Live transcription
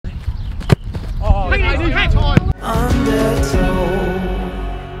A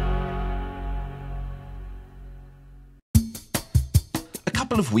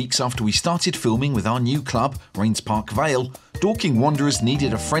couple of weeks after we started filming with our new club, Raynes Park Vale, Dorking Wanderers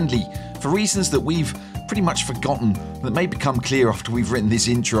needed a friendly for reasons that we've pretty much forgotten that may become clear after we've written this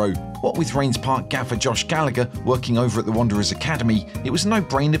intro. What with Raynes Park gaffer Josh Gallagher working over at the Wanderers Academy, it was a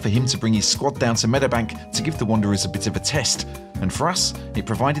no-brainer for him to bring his squad down to Meadowbank to give the Wanderers a bit of a test. And for us, it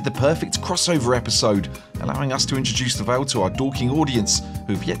provided the perfect crossover episode, allowing us to introduce the Vale to our Dorking audience,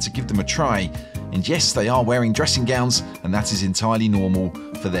 who have yet to give them a try. And yes, they are wearing dressing gowns, and that is entirely normal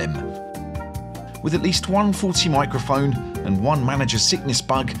for them. With at least one faulty microphone and one manager sickness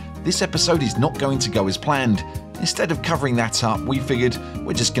bug, this episode is not going to go as planned. Instead of covering that up, we figured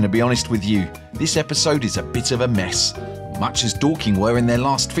we're just going to be honest with you. This episode is a bit of a mess. Much as Dorking were in their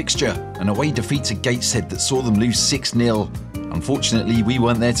last fixture, an away defeat to Gateshead that saw them lose 6-0. Unfortunately, we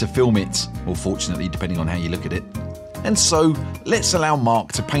weren't there to film it, or fortunately, depending on how you look at it. And so, let's allow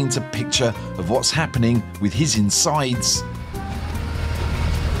Marc to paint a picture of what's happening with his insides.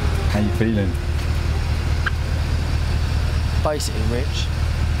 How you feeling? Basically, Rich,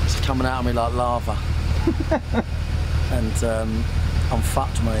 it's coming out of me like lava. And I'm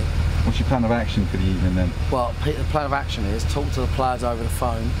fucked, mate. What's your plan of action for the evening then? Well, the plan of action is talk to the players over the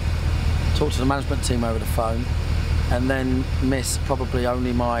phone, talk to the management team over the phone, and then miss probably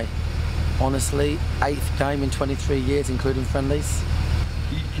only my, honestly, 8th game in 23 years, including friendlies.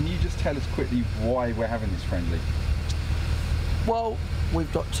 Can you just tell us quickly why we're having this friendly? Well,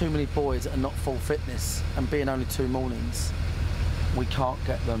 we've got too many boys that are not full fitness, and being only 2 mornings, we can't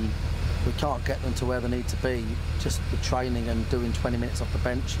get them to where they need to be just with training and doing 20 minutes off the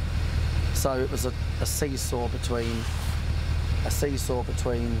bench. So it was a seesaw between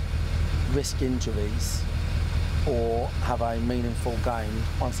risk injuries or have a meaningful game.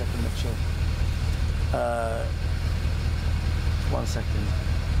 1 second, Mitchell. 1 second.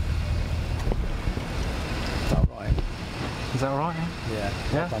 Is that all right? Is that all right? Yeah.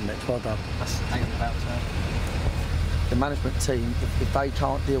 Well done, Mitch. Well done. That's about the management team, if they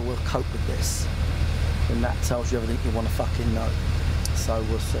can't deal with, cope with this, then that tells you everything you want to fucking know. So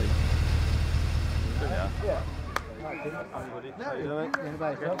we'll see.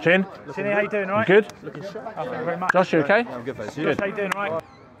 Chin? Chinny, how you doing, all right? Good? Looking sharp. Thank you very much. Josh, you okay? I'm good, thanks. Good. How you doing, all right?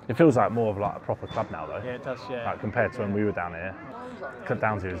 It feels like more of like a proper club now though. Yeah, it does, yeah. Like compared to when we were down here.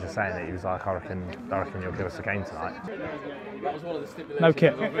 Downsy was just saying that he was like, I reckon you'll give us a game tonight. No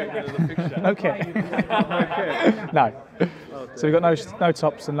kit. No kit. No. So we've got no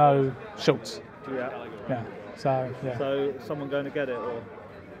tops and no shorts. Yeah. So yeah. So someone going to get it, or?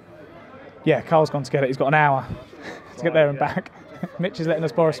 Yeah, Carl's gone to get it. He's got an hour to get there and back. Mitch is letting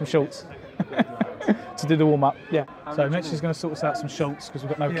us borrow some shorts to do the warm up. Yeah. So Mitch is going to sort us out some shorts because we've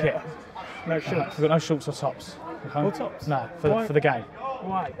got no kit. No shorts. We've got no shorts or tops. No tops? No, for the game.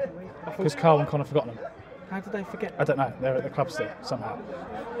 Why? Because Carl and Connor forgot them. How did they forget? I don't know. They're at the club still somehow.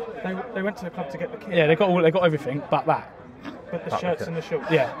 They went to the club to get the kit. Yeah, they got everything but that. But the shirts and the shorts.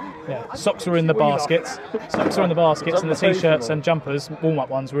 Yeah. Socks were in the baskets. Socks were in the baskets, and the t-shirts and jumpers, warm-up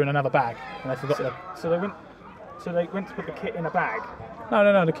ones, were in another bag, and they forgot them. So they went to put the kit in a bag.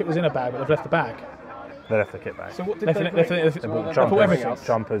 No. The kit was in a bag, but they've left the bag. They left the kit bag. So what did they bring? They bought everything.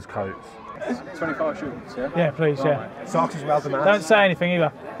 Jumpers, coats. 25 shorts, yeah? Yeah, please, yeah. Socks as well, man. Don't say anything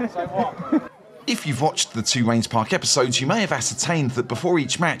either. So what? If you've watched the 2 Raynes Park episodes, you may have ascertained that before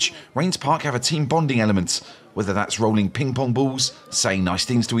each match, Raynes Park have a team bonding element, whether that's rolling ping pong balls, saying nice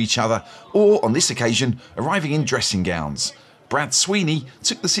things to each other, or, on this occasion, arriving in dressing gowns. Brad Sweeney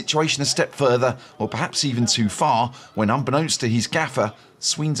took the situation a step further, or perhaps even too far, when unbeknownst to his gaffer,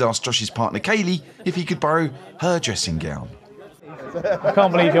 Sweens asked Josh's partner Kaylee if he could borrow her dressing gown. I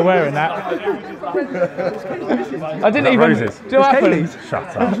can't believe you're wearing that. I didn't even. Do you know what happened?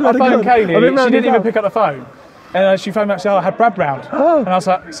 Shut up. I phoned Kaylee. She didn't even pick up the phone. And she phoned me up and said, I had Brad round. And I was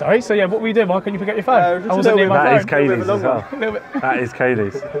like, sorry, so yeah, what were you doing? Why couldn't you pick up your phone? I wasn't near my phone. That is Kaylee's as well. That is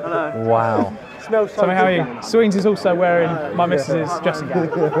Kaylee's. Wow. So how are you? Sweens is also wearing my missus' dressing gown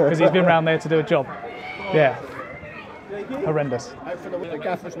because he's been round there to do a job. Yeah. Horrendous. The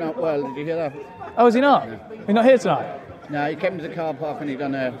gaffer's not well, did you hear that? Oh, is he not? He's not here tonight? No, he came to the car park and he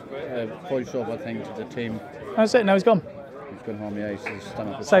done a voice-over thing to the team. That's it, no, he's gone. He's gone home, yeah, his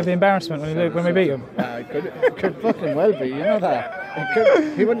stomach. Save the embarrassment when we beat him. It could fucking well be, you know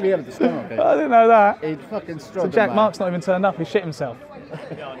that. He wouldn't be able to stomach it. I didn't know that. He'd fucking struggle. So Jack Mark's not even turned up, he shit himself.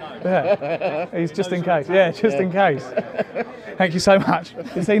 Yeah, he's just in case. Yeah, just in case. Thank you so much.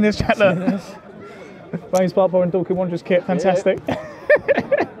 You seen this, Jack? Look. Raynes Park Vale and Dorking Wanderers kit, fantastic.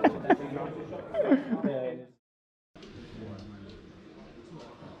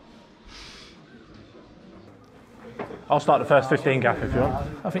 I'll start the first 15 gaff if you want.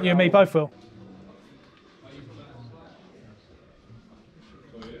 I think you and me both will.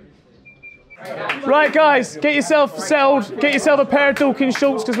 Right, guys, get yourself settled. Get yourself a pair of Dorking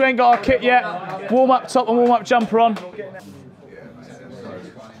shorts because we ain't got our kit yet. Warm up top and warm up jumper on.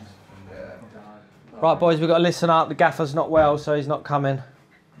 Right, boys, we've got to listen up. The gaffer's not well, so he's not coming.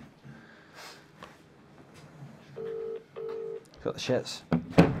 Got the shits.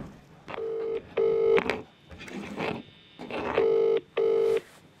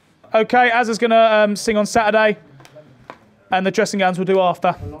 Okay, Azza's going to sing on Saturday, and the dressing gowns we'll do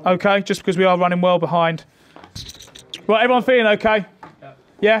after. Okay, just because we are running well behind. Right, everyone feeling okay?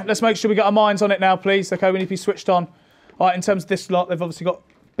 Yeah, let's make sure we got our minds on it now, please. Okay, we need to be switched on. All right, in terms of this lot, they've obviously got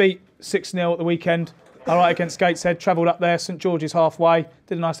beat 6-0 at the weekend. All right, against Gateshead, travelled up there, St George's halfway,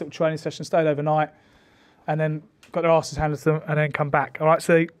 did a nice little training session, stayed overnight, and then got their asses handed to them, and then come back. All right,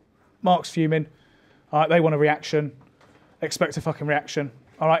 so Marc's fuming. All right, they want a reaction. Expect a fucking reaction.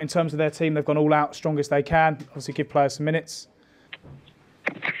 All right, in terms of their team, they've gone all out, strongest they can. Obviously, give players some minutes.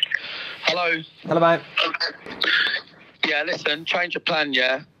 Hello. Hello, mate. Yeah, listen, change of plan,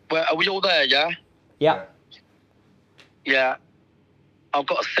 yeah? Well, are we all there, yeah? Yeah. Yeah. I've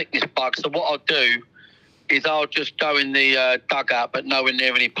got a sickness bug, so what I'll do is I'll just go in the dugout, but nowhere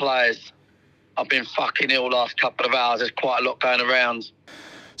near any players. I've been fucking ill last couple of hours. There's quite a lot going around.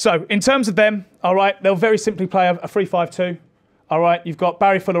 So, in terms of them, all right, they'll very simply play a 3-5-2. All right, you've got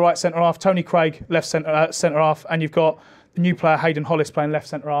Barry Fuller right centre half, Tony Craig left centre half, and you've got the new player Hayden Hollis playing left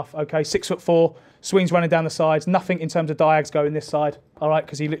centre half. Okay, 6'4", swings running down the sides. Nothing in terms of diags going this side. All right,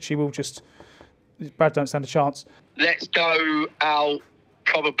 because he literally will just. Brad don't stand a chance. Let's go out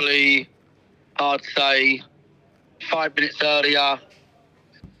probably, I'd say, 5 minutes earlier,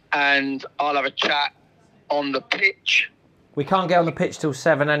 and I'll have a chat on the pitch. We can't get on the pitch till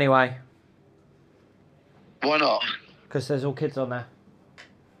 7 anyway. Why not? Because there's all kids on there.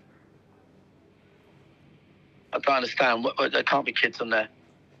 I don't understand. There can't be kids on there.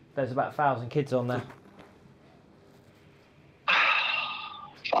 There's about 1,000 kids on there.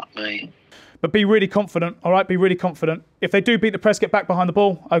 Fuck me. But be really confident, all right? Be really confident. If they do beat the press, get back behind the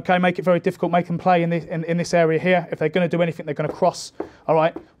ball, okay? Make it very difficult. Make them play in this area here. If they're going to do anything, they're going to cross, all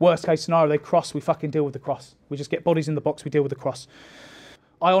right? Worst case scenario, they cross. We fucking deal with the cross. We just get bodies in the box. We deal with the cross.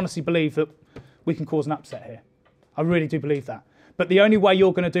 I honestly believe that we can cause an upset here. I really do believe that. But the only way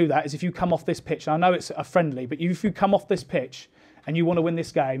you're going to do that is if you come off this pitch. I know it's a friendly, but if you come off this pitch and you want to win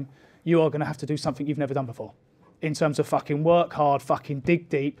this game, you are going to have to do something you've never done before. In terms of fucking work hard, fucking dig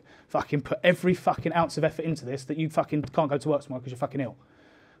deep, fucking put every fucking ounce of effort into this that you fucking can't go to work tomorrow because you're fucking ill.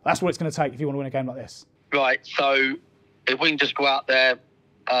 That's what it's going to take if you want to win a game like this. Right, so if we can just go out there,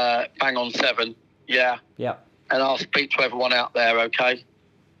 bang on 7, yeah? Yeah. And I'll speak to everyone out there, okay?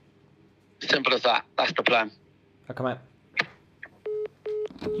 Simple as that. That's the plan. Okay, mate.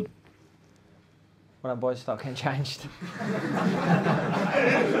 Well, boys, start getting changed.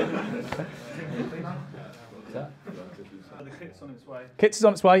 Kits is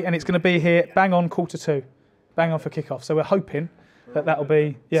on its way, and it's going to be here bang on 2:45. Bang on for kickoff. So we're hoping that that'll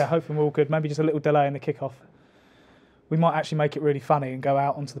be, hoping we're all good. Maybe just a little delay in the kickoff. We might actually make it really funny and go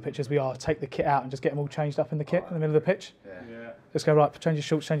out onto the pitch as we are, take the kit out and just get them all changed up in the kit in the middle of the pitch. Yeah. Just go, right, change your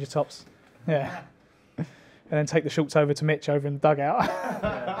shorts, change your tops. Yeah. And then take the shorts over to Mitch over in the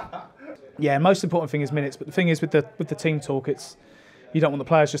dugout. Yeah, most important thing is minutes. But the thing is with the team talk, it's you don't want the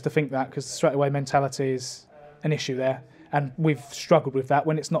players just to think that because straight away mentality is an issue there. And we've struggled with that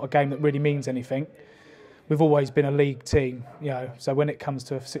when it's not a game that really means anything. We've always been a league team, so when it comes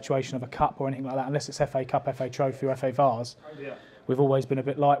to a situation of a cup or anything like that, unless it's FA Cup, FA Trophy or FA Vars, we've always been a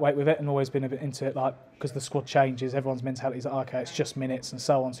bit lightweight with it and always been a bit into it, like, because the squad changes, everyone's mentality is like, okay, it's just minutes and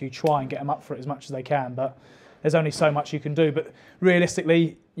so on, so you try and get them up for it as much as they can, but there's only so much you can do. But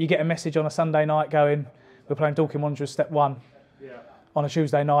realistically, you get a message on a Sunday night going, we're playing Dorking Wanderers step 1 on a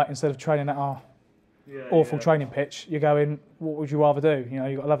Tuesday night instead of training at our awful training pitch. You're going, what would you rather do?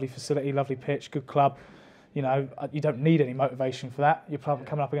 You've got a lovely facility, lovely pitch, good club. You don't need any motivation for that. You're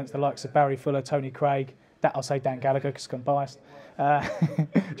coming up against the likes of Barry Fuller, Tony Craig, that I'll say Dan Gallagher because I'm biased,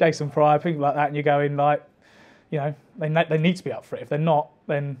 Jason Pryor, people like that, and you're going like, they need to be up for it. If they're not,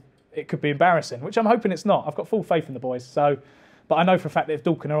 then it could be embarrassing, which I'm hoping it's not. I've got full faith in the boys, but I know for a fact that if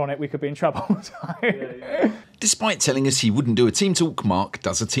Dorking are on it, we could be in trouble. Despite telling us he wouldn't do a team talk, Marc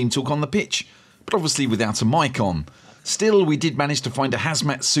does a team talk on the pitch, but obviously without a mic on. Still, we did manage to find a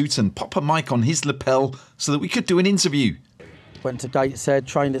hazmat suit and pop a mic on his lapel so that we could do an interview. Went to Gateshead,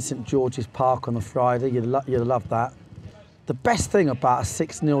 trained at St George's Park on a Friday. You'd love that. The best thing about a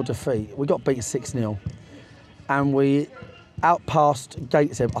 6-0 defeat, we got beat 6-0, and we out past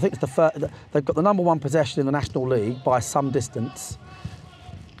Gateshead. I think it's the first. They've got the #1 possession in the National League by some distance,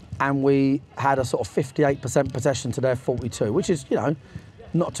 and we had a sort of 58% possession to their 42, which is, you know,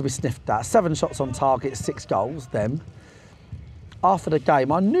 not to be sniffed at. 7 shots on target, 6 goals. Them. After the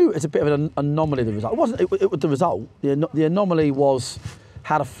game, I knew it was a bit of an anomaly. The result. It wasn't. It was the result. The anomaly was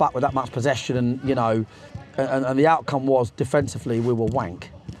how the fuck with that much possession, and you know, and the outcome was defensively we were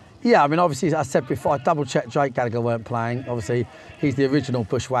wank. Yeah, I mean, obviously, as I said before, I double-checked Jake Gallagher weren't playing. Obviously, he's the original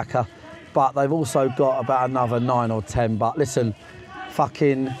bushwhacker. But they've also got about another 9 or 10. But listen,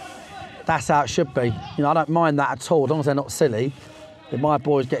 fucking, that's how it should be. You know, I don't mind that at all, as long as they're not silly. If my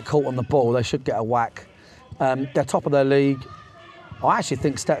boys get caught on the ball, they should get a whack. They're top of their league. I actually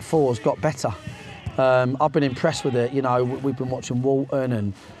think Step 4's got better. I've been impressed with it. You know, we've been watching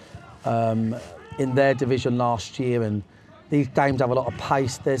Walton and in their division last year, and these games have a lot of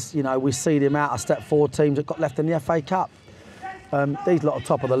pace. There's, you know, we see the amount of Step 4 teams that got left in the FA Cup. These lot are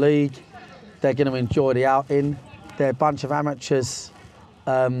top of the league. They're going to enjoy the outing. They're a bunch of amateurs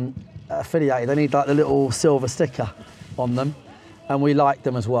affiliated. They need like the little silver sticker on them, and we like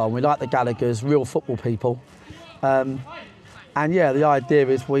them as well. We like the Gallaghers, real football people. And yeah, the idea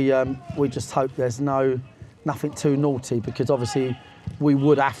is we just hope there's nothing too naughty, because obviously we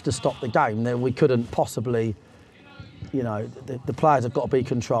would have to stop the game. Then we couldn't possibly. You know, the players have got to be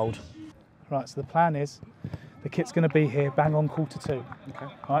controlled. Right, so the plan is, the kit's going to be here bang on 1:45. Okay.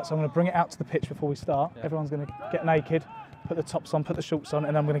 All right, so I'm going to bring it out to the pitch before we start. Yeah. Everyone's going to get naked, put the tops on, put the shorts on,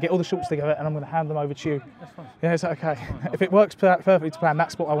 and I'm going to get all the shorts together and I'm going to hand them over to you. That's fine. Yeah, is that okay? If it works perfectly to plan,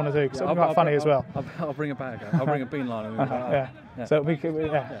 that's what I want to do, because it'll be quite funny as well. I'll bring a bag. I'll bring a bean liner. Yeah. So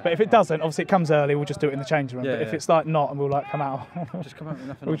but if it doesn't, obviously it comes early, we'll just do it in the change room. But if it's like not, and we'll like come out. Just come out with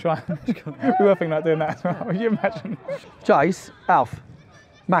nothing. We'll try. We were thinking about doing that as well. Can you imagine? Jace, Alf,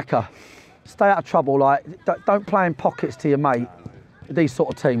 Macca, stay out of trouble. Like, don't play in pockets to your mate. These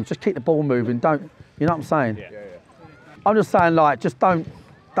sort of teams, just keep the ball moving. Don't, you know what I'm saying? Yeah. I'm just saying, like, just don't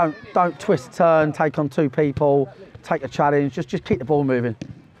twist, turn, take on 2 people, take a challenge. Just keep the ball moving,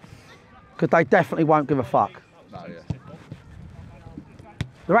 because they definitely won't give a fuck. No, yeah.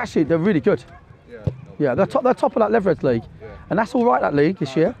 They're really good. Yeah, they're top of that Leverage League, and that's all right. That league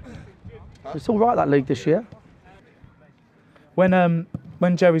this year, it's all right. That league this year. When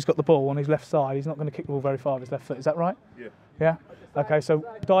Jerry's got the ball on his left side, he's not going to kick the ball very far with his left foot. Is that right? Yeah. Yeah. Okay. So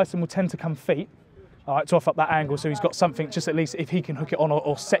Dyson will tend to come feet, all right, to off up that angle. So he's got something, just at least if he can hook it on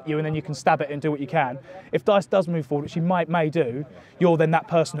or set you, and then you can stab it and do what you can. If Dice does move forward, which he may do, you're then that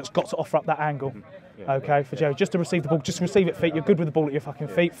person that's got to offer up that angle. Okay, for Jerry, just to receive the ball, just receive it feet. You're good with the ball at your fucking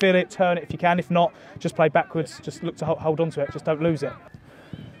feet. Feel it, turn it if you can. If not, just play backwards. Just look to hold on to it. Just don't lose it.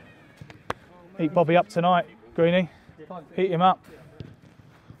 Eat Bobby up tonight, Greenie. Heat him up.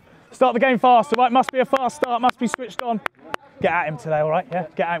 Start the game fast, all right? Must be a fast start, must be switched on. Get at him today, all right? Yeah,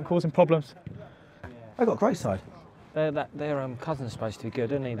 get at him, causing problems. They've got a great side. Their cousin's supposed to be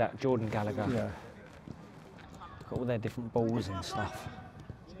good, isn't he? That Jordan Gallagher. Yeah. Got all their different balls and stuff.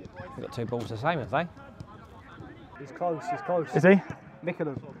 They've got 2 balls the same, have they? He's close. Is he?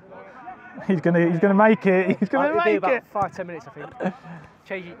 Nicola. He's gonna make it. He's gonna make it. About 5-10 minutes, I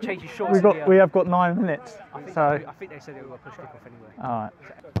think. Change his shorts. We have got 9 minutes. I think they said they were push kick off anyway. All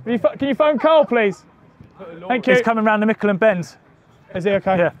right. Can you phone Carl, please? Thank you. He's coming round the Mickleham bends. Is he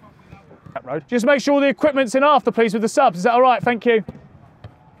okay? Yeah. That road. Just make sure the equipment's in after, please, with the subs. Is that all right? Thank you.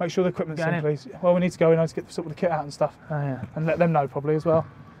 Make sure the equipment's in, please. Well, we need to go in. I need to get sort of the kit out and stuff. Oh, yeah. And let them know probably as well.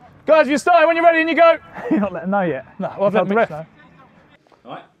 Guys, if you're starting when you're ready and you go. You're not letting them know yet. No, well, I've let the ref know.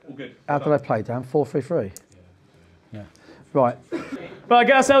 All right, all good. How do they play, Dan? 4-3-3? Yeah. Right. Right,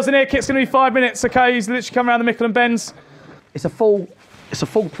 get ourselves in here. Kit's going to be 5 minutes, okay? He's literally come around the Mickleham bends. It's a full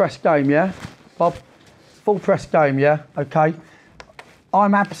press game, yeah? Bob? Full press game, yeah? Okay.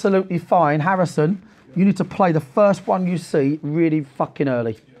 I'm absolutely fine. Harrison, you need to play the first one you see really fucking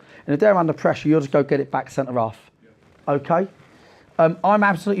early. And if they're under pressure, you'll just go get it back centre half. Okay? I'm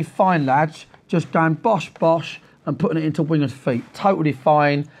absolutely fine, lads. Just going bosh, and putting it into wingers' feet. Totally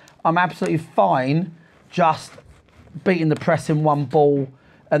fine. I'm absolutely fine just beating the press in one ball,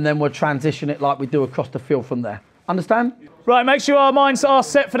 and then we'll transition it like we do across the field from there. Understand? Right, make sure our minds are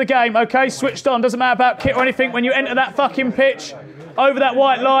set for the game, okay? Switched on. Doesn't matter about kit or anything. When you enter that fucking pitch, over that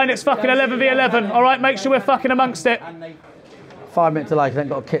white line, it's fucking 11v11. All right, make sure we're fucking amongst it. 5 minutes delay, because they ain't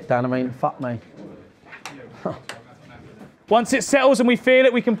got a kit down. I mean, fuck me. Once it settles and we feel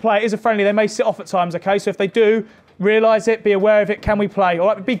it, we can play. It is a friendly. They may sit off at times, okay? So if they do, realise it, be aware of it. Can we play? All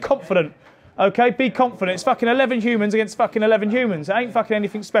right, be confident, okay? Be confident. It's fucking 11 humans against fucking 11 humans. It ain't fucking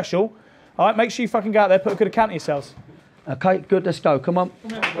anything special. All right, make sure you fucking go out there, put a good account of yourselves. Okay, good, let's go. Come on.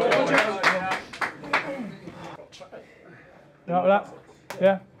 You all right with that?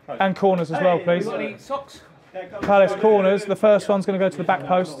 Yeah? And corners as well, please. Any socks? Palace corners, the first one's going to go to the back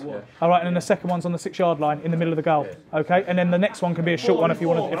post. All right, and then the second one's on the 6-yard line in the middle of the goal. Okay, and then the next one can be a short one if you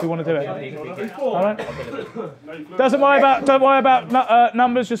want to do it. All right. Don't worry about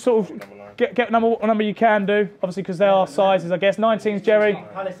numbers. Just sort of get what number you can do. Obviously, because they are sizes, I guess. 19's Jerry,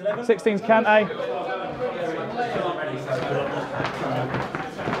 16's Kante.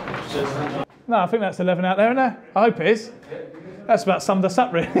 No, I think that's 11 out there, isn't there? I hope it is. That's about summed us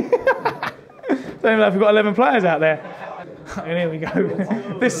up, really. Don't even know if we've got 11 players out there. And here we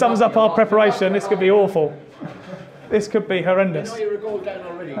go. This sums up our preparation. This could be awful. This could be horrendous.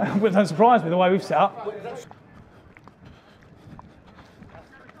 Don't surprise me the way we've set up.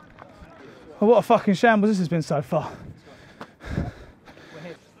 Well, what a fucking shambles this has been so far.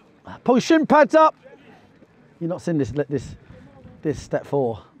 Pull your shin pads up. You've not seen this step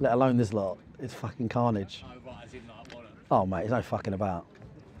 4, let alone this lot. It's fucking carnage. Oh mate, it's no fucking about.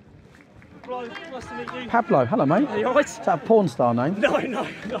 Pablo, nice to meet you. Pablo, hello mate. Are you alright? Is that a porn star name? No, I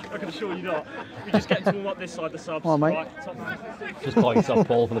can assure you not. We just get to warm up this side, the subs. Oh mate. Right, top man. Just call yourself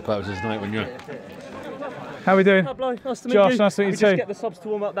Paul for the purposes tonight when you're... How are we doing? Pablo, nice to meet Josh, you. nice to meet you we too. Just get the subs to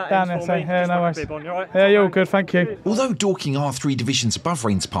warm up that Down end for there, me. yeah, no worries. Bib on, you alright? Yeah, you're all good, thank you. Although Dorking are 3 divisions above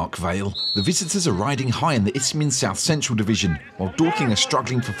Raynes Park Vale, the visitors are riding high in the Isthmian South Central Division, while Dorking are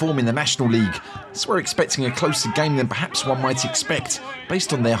struggling for form in the National League. So we're expecting a closer game than perhaps one might expect,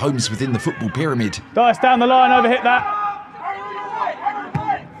 based on their homes within the football pyramid. Dice down the line, overhit that.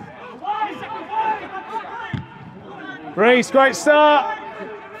 Reese, great start.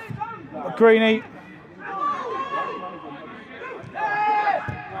 Greenie.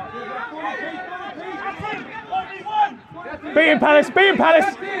 Beating Palace, beating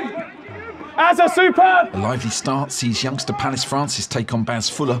Palace! As a superb! A lively start sees youngster Palace Francis take on Baz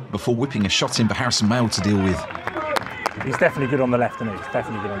Fuller before whipping a shot in for Harrison Mail to deal with. He's definitely good on the left, isn't he? He's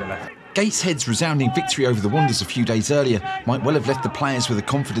definitely good on the left. Gateshead's resounding victory over the Wanderers a few days earlier might well have left the players with a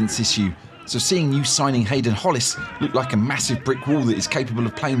confidence issue. So seeing new signing Hayden Hollis look like a massive brick wall that is capable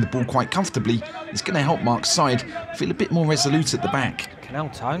of playing the ball quite comfortably is going to help Marc's side feel a bit more resolute at the back. Canal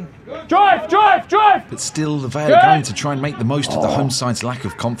tone. Drive, drive, drive! But still, the Vale are going to try and make the most of the home side's lack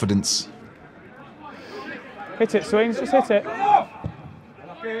of confidence. Hit it, Swings, just hit it.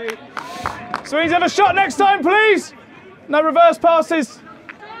 Swings, have a shot next time, please! No reverse passes.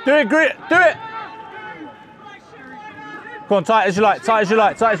 Do it, Grit, do it! Go on, tight as you like, tight as you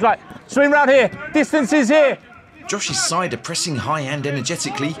like, tight as you like. Swing round here, distance is here. Josh's side are pressing high and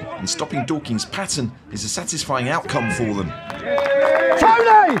energetically, and stopping Dorking's pattern is a satisfying outcome for them.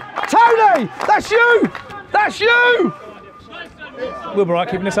 Tony! Tony! That's you! That's you! We'll be right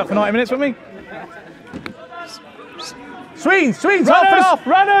keeping this up for 90 minutes, won't we? Swings, swings, Runners, off.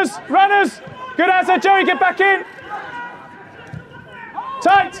 runners, runners! Good answer, Jerry, get back in!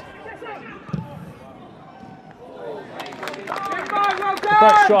 Tight!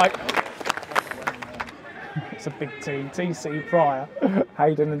 Great strike. It's a big team. TC, Pryor,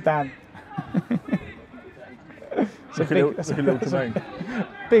 Hayden and Dan.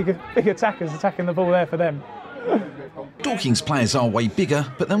 Big attackers attacking the ball there for them. Dorking's players are way bigger,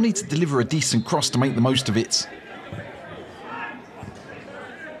 but they'll need to deliver a decent cross to make the most of it.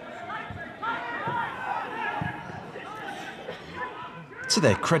 To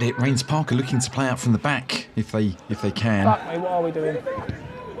their credit, Raynes Park are looking to play out from the back, if they can. Fuck me, what are we doing?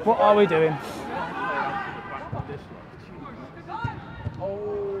 What are we doing?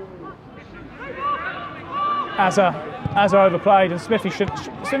 As are overplayed, and Smithy shouldn't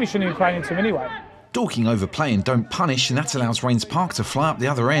be playing into him anyway. Dorking overplay and don't punish, and that allows Raynes Park to fly up the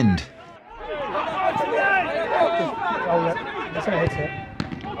other end. That's going to hit it.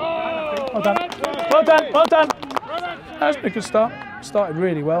 Well done. Well done. Well done. That's been a good start. Started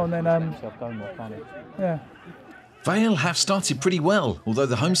really well, and then yeah. Vale have started pretty well, although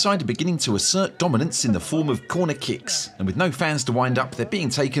the home side are beginning to assert dominance in the form of corner kicks, and with no fans to wind up, they're being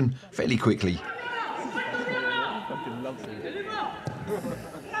taken fairly quickly.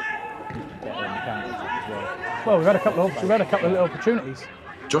 Well, we've had a couple of little opportunities.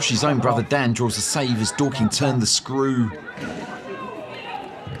 Josh's own brother Dan draws a save as Dorking turn the screw.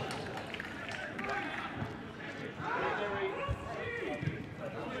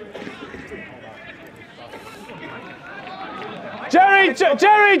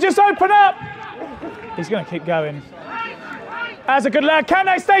 Jerry, just open up! He's going to keep going. That's a good lad. Can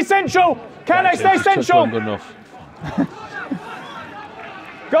they stay central? Can they stay central? Good enough.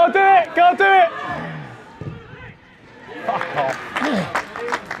 Go do it! Go do it! Fuck off.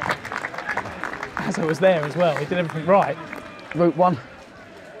 As I was there as well, he did everything right. Route one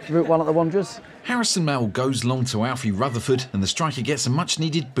at the Wanderers. Harrison Male goes long to Alfie Rutherford, and the striker gets a much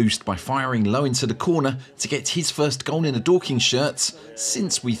needed boost by firing low into the corner to get his first goal in a Dorking shirts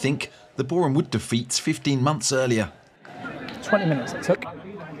since, we think, the Boreham Wood defeats 15 months earlier. 20 minutes it took.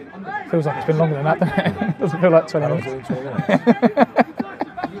 Feels like it's been longer than that, doesn't it? Doesn't feel like 20 minutes.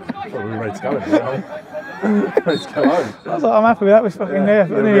 Well, we're ready to go. Ready to go home. I was like, I'm happy with that. We're fucking there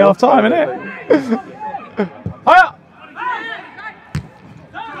for nearly half time, isn't it? Hiya!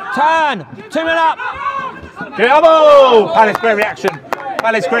 Turn! 2 men up! Bravo! Palace, great reaction.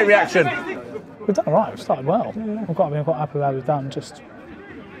 Palace, great reaction. We've done all right. We've started well. I'm quite happy with how we've done. Just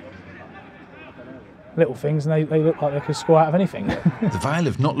little things, and they look like they could score out of anything. The Vale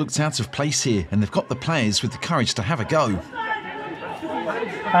have not looked out of place here, and they've got the players with the courage to have a go.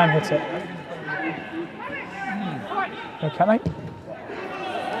 And hit it. Okay.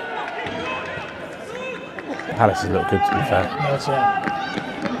 Palace has looked good, to be fair. That's it.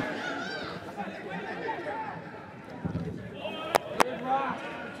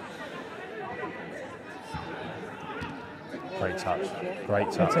 Great touch.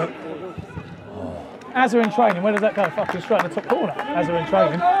 Great touch. That's it. As they're in training, where does that go? Fucking straight in the top corner. As they're in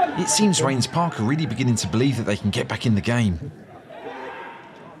training. It seems Raynes Park are really beginning to believe that they can get back in the game.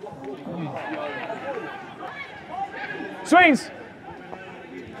 Swings!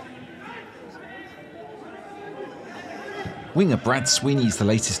 Winger Brad Sweeney's the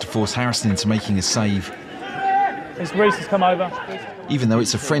latest to force Harrison into making a save. It's Reece has come over. Even though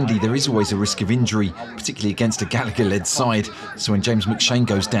it's a friendly, there is always a risk of injury, particularly against a Gallagher-led side. So when James McShane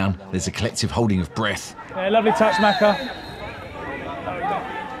goes down, there's a collective holding of breath. Yeah, lovely touch, Macca.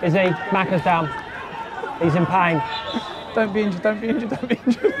 Is he? Macca's down. He's in pain. Don't be injured, don't be injured, don't be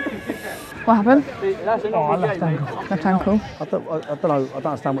injured. What happened? Oh, left ankle. Left ankle. I don't know. I don't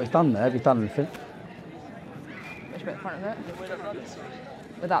understand what he's done there. Have you done anything? Which bit in front of it?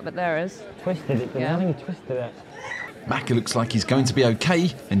 With that bit there is. Twisted it, but I think he twisted it. Macca looks like he's going to be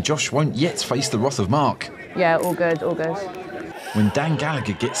okay, and Josh won't yet face the wrath of Marc. Yeah, all good, all good. When Dan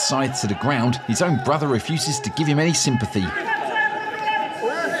Gallagher gets side to the ground, his own brother refuses to give him any sympathy.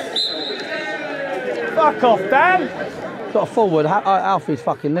 Fuck off, Dan! Got a forward. Alfie's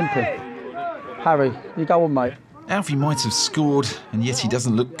fucking limping. Harry, you go on, mate. Alfie might have scored, and yet he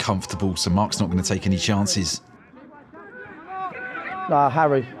doesn't look comfortable, so Marc's not going to take any chances. Nah,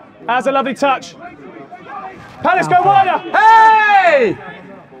 Harry. That's a lovely touch. Palace go wider! Hey!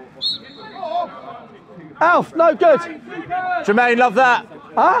 Alf, no good. Jermaine, love that.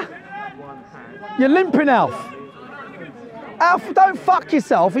 Huh? You're limping, Alf. Alf, don't fuck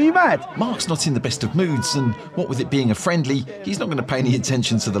yourself. Are you mad? Marc's not in the best of moods, and what with it being a friendly, he's not going to pay any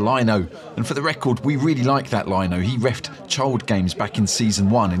attention to the lino. And for the record, we really like that lino. He reffed child games back in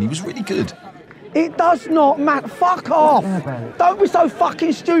season 1, and he was really good. It does not matter. Fuck off. Don't be so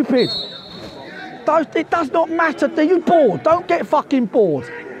fucking stupid. It does not matter. Are you bored? Don't get fucking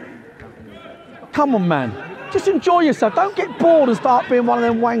bored. Come on, man. Just enjoy yourself. Don't get bored and start being one of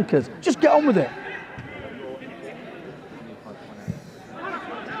them wankers. Just get on with it.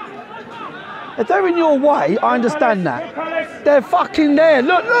 If they're in your way, I understand that. They're fucking there.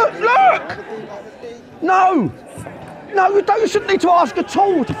 Look, look, look! No! No, you don't. You shouldn't need to ask at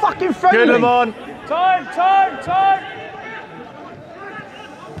all. It's fucking friendly. Good, Lamont. Time!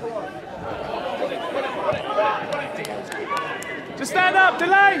 Just stand up!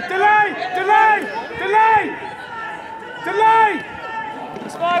 Delay!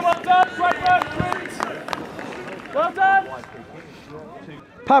 It's fine, well done! Great run, Prince! Well done!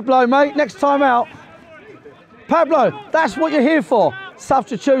 Pablo, mate, next time out. Pablo, that's what you're here for.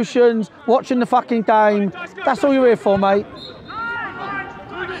 Substitutions, watching the fucking game. That's all you're here for, mate.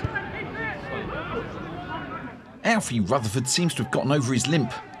 Alfie Rutherford seems to have gotten over his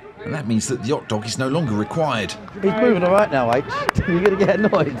limp, and that means that the hot dog is no longer required. He's moving all right now, H. You're going to get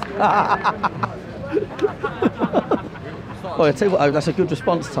annoyed. Oh, I tell you what, that's a good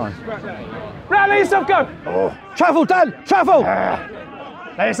response time. Right, let yourself go! Oh. Travel, Dan, travel!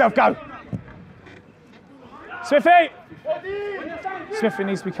 Let yourself go! Smithy! Smithy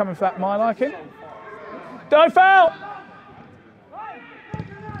needs to be coming for that, my liking. Don't foul!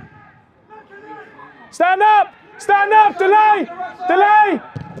 Stand up! Stand up! Delay! Delay!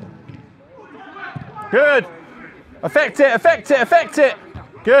 Good. Affect it.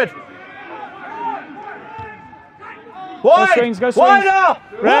 Good. Wide! Go swings. Wider!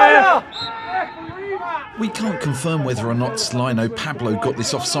 We can't confirm whether or not Lino Pablo got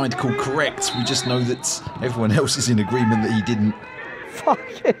this offside call correct. We just know that everyone else is in agreement that he didn't.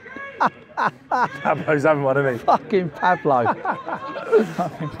 Fucking Pablo's having one, isn't he? fucking Pablo.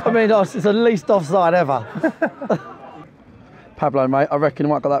 I mean, it's the least offside ever. Pablo, mate, I reckon you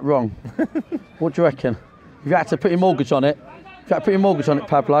might have got that wrong. What do you reckon? If you had to put your mortgage on it,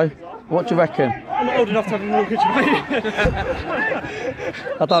 Pablo, what do you reckon? I'm not old enough to have a mortgage, mate.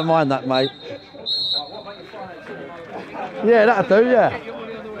 I don't mind that, mate. Yeah, that'll do, yeah.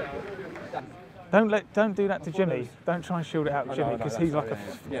 Don't do that to Jimmy. Don't try and shield it out to Jimmy because he's like a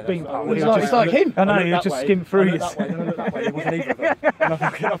bean. He's like him. I know, he'll just skim through you. I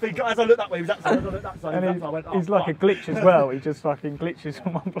think as I looked that way, he was that side. As I looked that side, And he's like a glitch as well. He just fucking glitches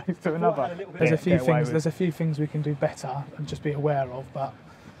from one place to another. There's a few things we can do better and just be aware of, but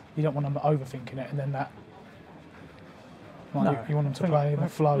you don't want them overthinking it, and then that. You want them to play in the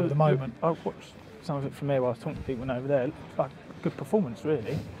flow of the moment. I watched some of it from here while I was talking to people over there. Like good performance,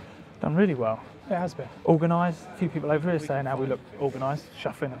 really. Done really well. It has been. Organised. A few people over here saying how we look organised,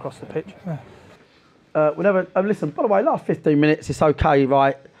 shuffling across the pitch. Yeah. Listen, by the way, last 15 minutes, it's okay,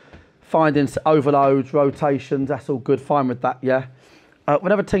 right? Finding overloads, rotations, that's all good, fine with that, yeah?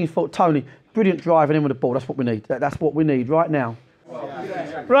 Whenever teams thought, Tony, brilliant driving in with the ball, that's what we need. That's what we need right now.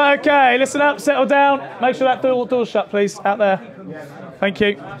 Right, okay, listen up, settle down. Make sure that door's shut, please, out there. Thank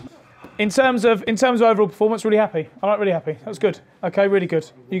you. In terms of overall performance, really happy. Really happy. That was good. Okay, really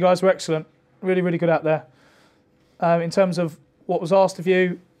good. You guys were excellent. Really, really good out there. In terms of what was asked of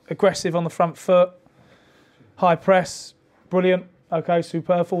you, aggressive on the front foot, high press, brilliant. Okay,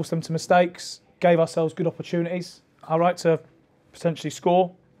 superb. Forced them to mistakes. Gave ourselves good opportunities. All right, to potentially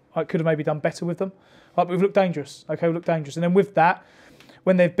score. I could have maybe done better with them. But we've looked dangerous. Okay, we looked dangerous. And then with that,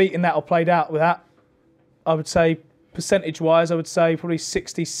 when they've beaten that or played out with that, I would say percentage-wise, I would say probably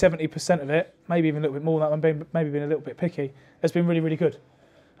 60, 70% of it, maybe even a little bit more than that, maybe being a little bit picky, has been really, really good.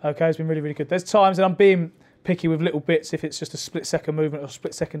 Okay, it's been really, really good. There's times that I'm being picky with little bits if it's just a split-second movement or a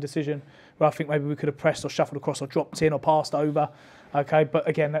split-second decision where I think maybe we could have pressed or shuffled across or dropped in or passed over. Okay, but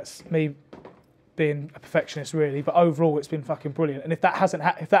again, that's me being a perfectionist, really. But overall, it's been fucking brilliant. And if that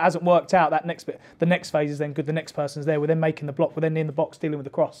hasn't worked out, that next bit, the next phase is then good. The next person's there. We're then making the block. We're then in the box dealing with the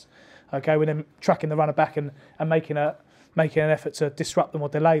cross. Okay, we're then tracking the runner back and making an effort to disrupt them or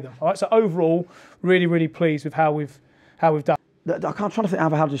delay them. All right, so overall, really, really pleased with how we've done. I can't try to think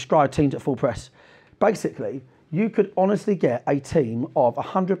how to describe teams at full press. Basically, you could honestly get a team of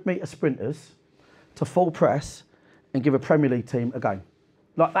 100-metre sprinters to full press and give a Premier League team a game.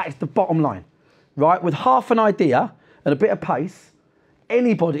 Like, that is the bottom line, right? With half an idea and a bit of pace,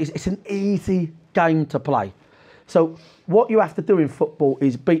 it's an easy game to play. So what you have to do in football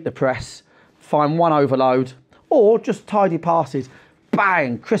is beat the press, find one overload, or just tidy passes,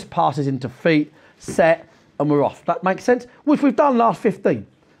 bang, crisp passes into feet, set, and we're off. That makes sense? Which we've done last 15.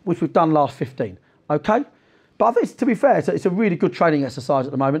 Okay? But I think, to be fair, it's a really good training exercise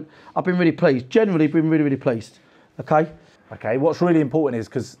at the moment. I've been really pleased. Generally been really, really pleased. Okay? Okay, what's really important is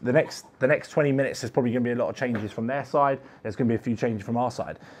because the next 20 minutes there's probably going to be a lot of changes from their side. There's going to be a few changes from our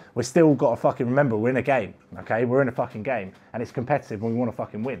side. We're still got to fucking remember we're in a game, okay? We're in a fucking game and it's competitive and we want to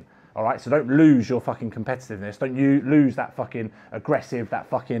fucking win. All right, so don't lose your fucking competitiveness. Don't you lose that fucking aggressive, that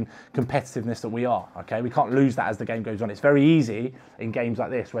fucking competitiveness that we are, okay? We can't lose that as the game goes on. It's very easy in games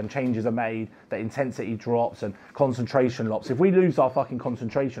like this when changes are made, that intensity drops and concentration drops. If we lose our fucking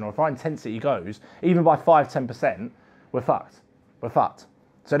concentration or if our intensity goes, even by 5-10%, we're fucked. We're fucked.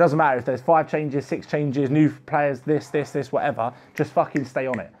 So it doesn't matter if there's 5 changes, 6 changes, new players, this, whatever. Just fucking stay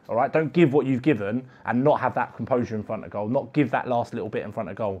on it, all right? Don't give what you've given and not have that composure in front of goal. Not give that last little bit in front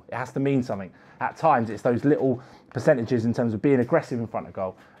of goal. It has to mean something. At times, it's those little percentages in terms of being aggressive in front of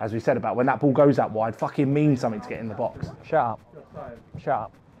goal. As we said about when that ball goes out wide, fucking means something to get in the box. Shut up. Shut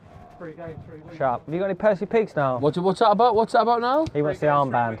up. Shut up. Have you got any Percy Pigs now? What's that about? What's that about now? He wants the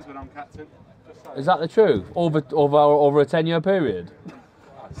armband. Is that the truth? Over a 10-year period?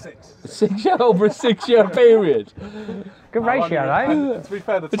 6. Over a 6-year period. Good ratio, though. To be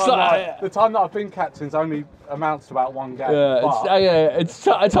fair, the time that I've been captain's only amounts to about 1 game. Yeah, it's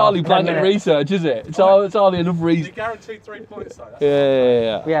hardly blanket research, is it? It's hardly enough research. You guaranteed 3 points,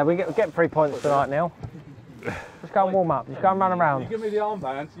 though. Yeah, we get 3 points tonight, Neil. Just go and warm up. Just go and run around. You give me the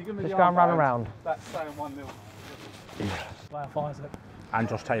armband. Just go and run around. That's saying 1-0. Wow, fires it. And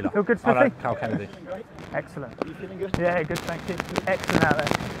Josh Taylor. Feel good, Oh, no, Phippen? Cal Kennedy. Excellent. Are you feeling good? Yeah, good, thank you. Excellent out there.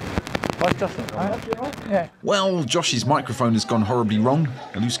 Why's Josh not gone? Yeah. Well, Josh's microphone has gone horribly wrong.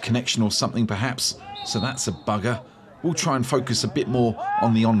 A loose connection or something, perhaps. So that's a bugger. We'll try and focus a bit more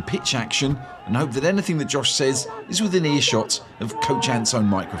on the on-pitch action and hope that anything that Josh says is within earshot of Coach Ant's own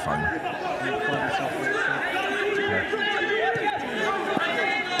microphone.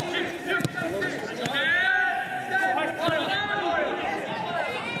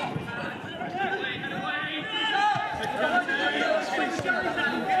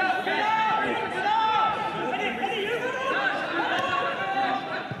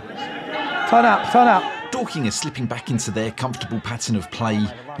 Turn out, turn out. Dorking are slipping back into their comfortable pattern of play.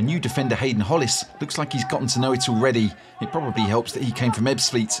 And new defender Hayden Hollis looks like he's gotten to know it already. It probably helps that he came from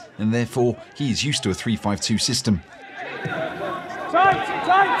Ebbsfleet and therefore he is used to a 3-5-2 system. Tight,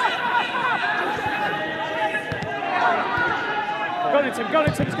 tight. Got it, Tim, got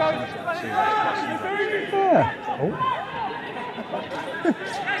it, Tim, go. Yeah. Oh.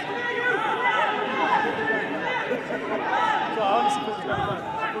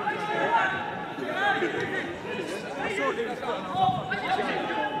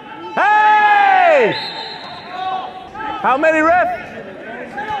 Hey! How many,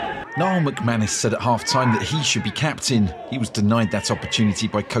 ref? Niall McManus said at half-time that he should be captain. He was denied that opportunity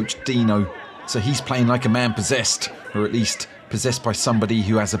by coach Dino. So he's playing like a man possessed, or at least possessed by somebody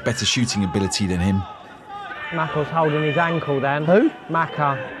who has a better shooting ability than him. Macca's holding his ankle then. Who?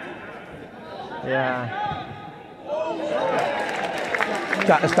 Macca. Yeah.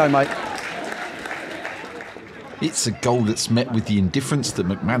 Jack, let's go, mate. It's a goal that's met with the indifference that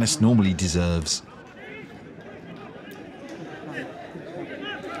McManus normally deserves.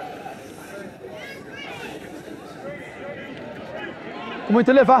 Can we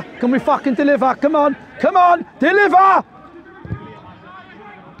deliver? Can we fucking deliver? Come on, come on, deliver!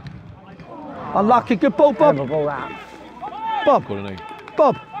 Unlucky, good ball, Bob. Bob,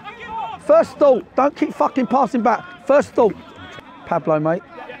 Bob, first thought, don't keep fucking passing back. First thought. Pablo, mate,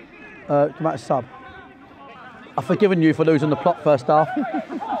 come out as sub. I've forgiven you for losing the plot first half.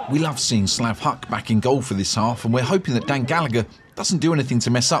 We love seeing Slav Huck back in goal for this half, and we're hoping that Dan Gallagher doesn't do anything to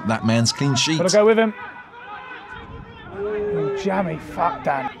mess up that man's clean sheet. Gotta go with him. Oh, jammy, fuck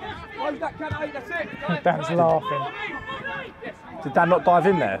Dan. Dan's laughing. Did Dan not dive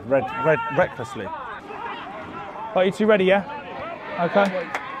in there, recklessly? Are you two ready, yeah? Okay.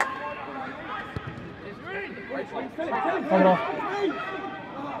 Hold on.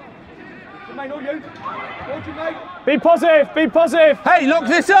 Be positive, be positive. Hey, lock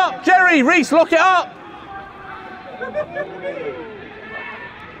this up, Jerry, Reese, lock it up.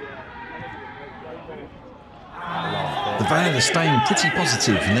 The Vale are staying pretty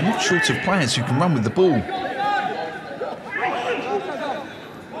positive and they're not short of players who can run with the ball.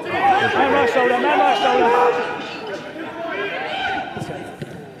 Man right shoulder, man right shoulder.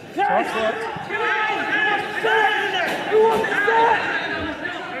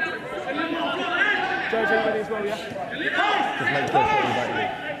 JJ ready as well, yeah? Just make sure it's all about you.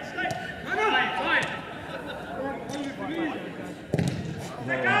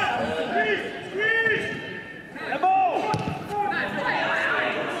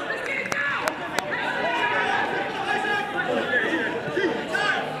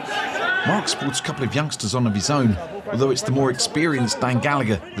 Marc sports a couple of youngsters on of his own, although it's the more experienced Dan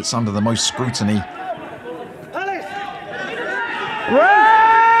Gallagher that's under the most scrutiny.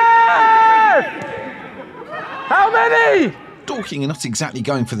 How many? Dorking are not exactly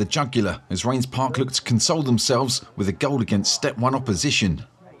going for the jugular, as Raynes Park look to console themselves with a goal against Step 1 opposition.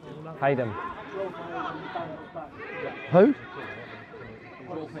 Hayden. Who?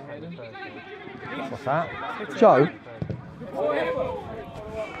 What's that? Joe?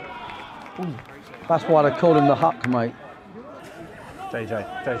 That's why they call him the Huck, mate. JJ.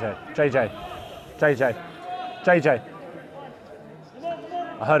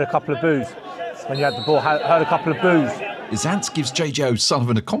 I heard a couple of boos when you had the ball. Heard a couple of boos. As Ants gives JJ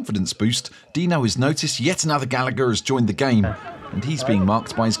O'Sullivan a confidence boost, Dino has noticed yet another Gallagher has joined the game, and he's being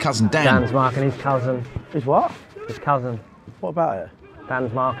marked by his cousin Dan. Dan's marking his cousin. His what? His cousin. What about it?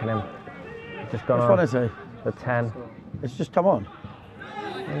 Dan's marking him. He's just gone Which on. one is he? The 10. It's just come on.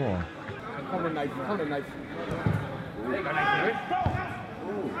 Oh.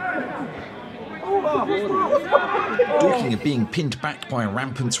 Dorking are being pinned back by a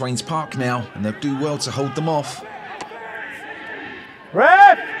rampant Raynes Park now, and they'll do well to hold them off.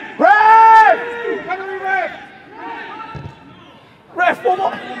 Ref! Ref, what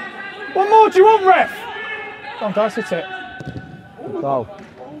more? What more do you want, ref? Come on, guys, hit it. Goal.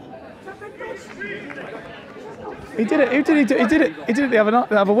 He did it. He did it the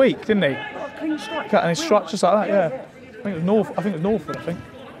other week, didn't he? Clean strike. And he struck just like that. Yeah. I think it was Northwood. I think.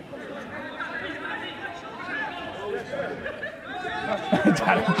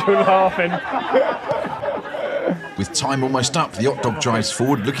 Dan, you're laughing. With time almost up, the hot dog drives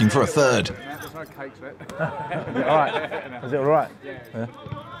forward, looking for a third. Is it all right? Is it all right? Yeah.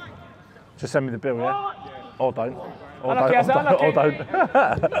 Just send me the bill, yeah? Or don't. Or don't.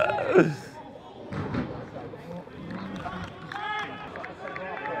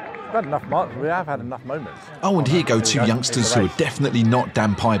 We have had enough moments. Oh, and here go two youngsters who are definitely not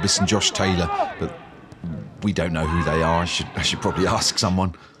Dan Pybus and Josh Taylor, but we don't know who they are. I should probably ask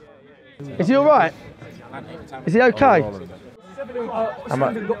someone. Is he all right? Is he okay?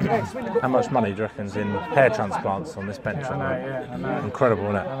 How much money do you reckon's in hair transplants on this bench? I know. Incredible,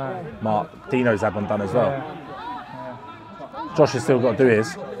 isn't it? Marc, Dino's had one done as well. Josh has still got to do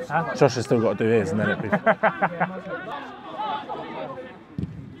his. Josh has still got to do his, and then it'll be.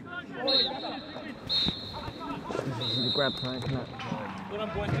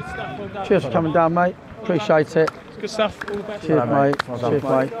 Cheers for coming down, mate. Appreciate it. Good stuff. Cheers, mate. Cheers,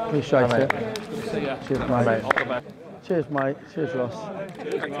 mate. Appreciate Bye, it. Cheers, mate. Cheers, mate. Cheers, Ross.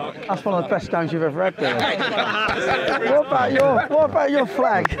 That's one of the best games you've ever had, Billy. What about your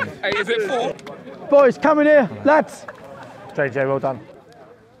flag? Hey, is it 4? Boys, come in here, lads. JJ, well done.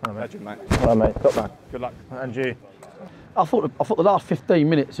 Well, mate. Well, mate. Top man. Good luck. And you. I thought the last 15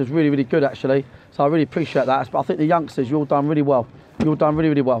 minutes was really, really good, actually. So I really appreciate that. But I think the youngsters, you all done really well. You all done really,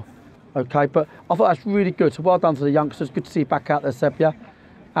 really well. Okay, but I thought that's really good. So well done to the youngsters. Good to see you back out there, Seb. Yeah.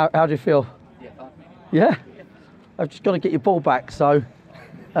 How do you feel? Yeah. I've just got to get your ball back. So.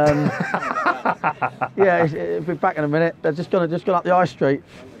 Yeah, it'll be back in a minute. They're just gone up the high street.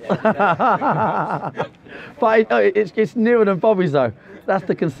 But it's nearer than Bobby's though. That's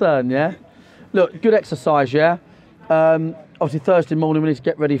the concern, yeah. Look, good exercise, yeah. Obviously Thursday morning we need to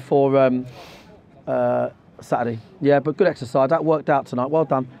get ready for Saturday. Yeah, but good exercise. That worked out tonight. Well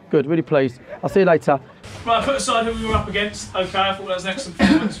done. Good. Really pleased. I'll see you later. Right, put aside who we were up against. Okay, I thought that was an excellent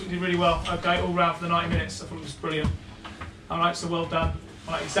performance. We did really well. Okay, all round for the 90 minutes. I thought it was brilliant. All right, so well done.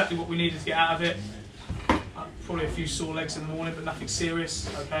 All right, exactly what we needed to get out of it. Probably a few sore legs in the morning, but nothing serious.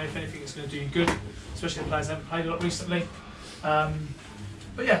 Okay, if anything, it's going to do you good, especially the players haven't played a lot recently.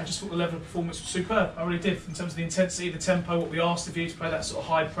 But yeah, I just thought the level of performance was superb. I really did, in terms of the intensity, the tempo, what we asked of you to play that sort of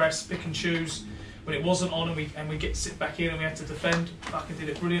high press, pick and choose. When it wasn't on and we get to sit back in and we had to defend, fucking did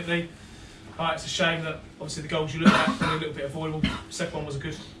it brilliantly. All right, it's a shame that obviously the goals you look at were a little bit avoidable. Second one was a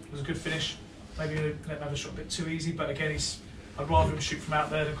good finish. Maybe let him have a shot a bit too easy, but again, I'd rather him shoot from out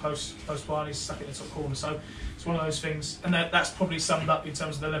there than close by, and he's stuck in the top corner. So it's one of those things, and that's probably summed up in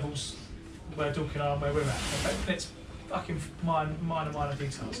terms of the levels where Dorking are and where we're at. Okay? It's fucking minor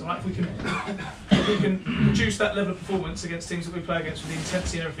details. All right, if we can produce that level of performance against teams that we play against with the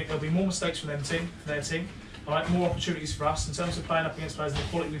intensity and everything, there'll be more mistakes from their team. All right, more opportunities for us in terms of playing up against players of the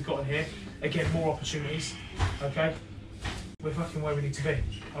quality we've got in here. Again, more opportunities. Okay. We're fucking where we need to be,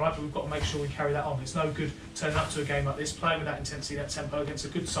 all right? But we've got to make sure we carry that on. It's no good turning up to a game like this, playing with that intensity, that tempo against a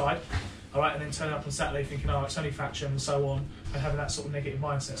good side, all right, and then turning up on Saturday thinking, oh, it's only faction and so on, and having that sort of negative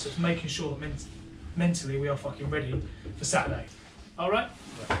mindset. So it's making sure that mentally we are fucking ready for Saturday. All right?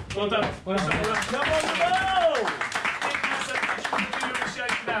 Well done. Well done. Come on, go!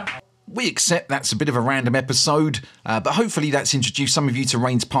 We accept that's a bit of a random episode, but hopefully that's introduced some of you to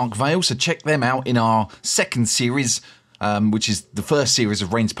Raynes Park Vale, so check them out in our second series, which is the first series of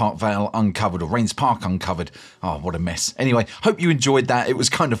Raynes Park Vale Uncovered, or Raynes Park Uncovered. Oh, what a mess. Anyway, hope you enjoyed that. It was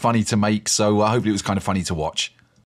kind of funny to make, so hopefully it was kind of funny to watch.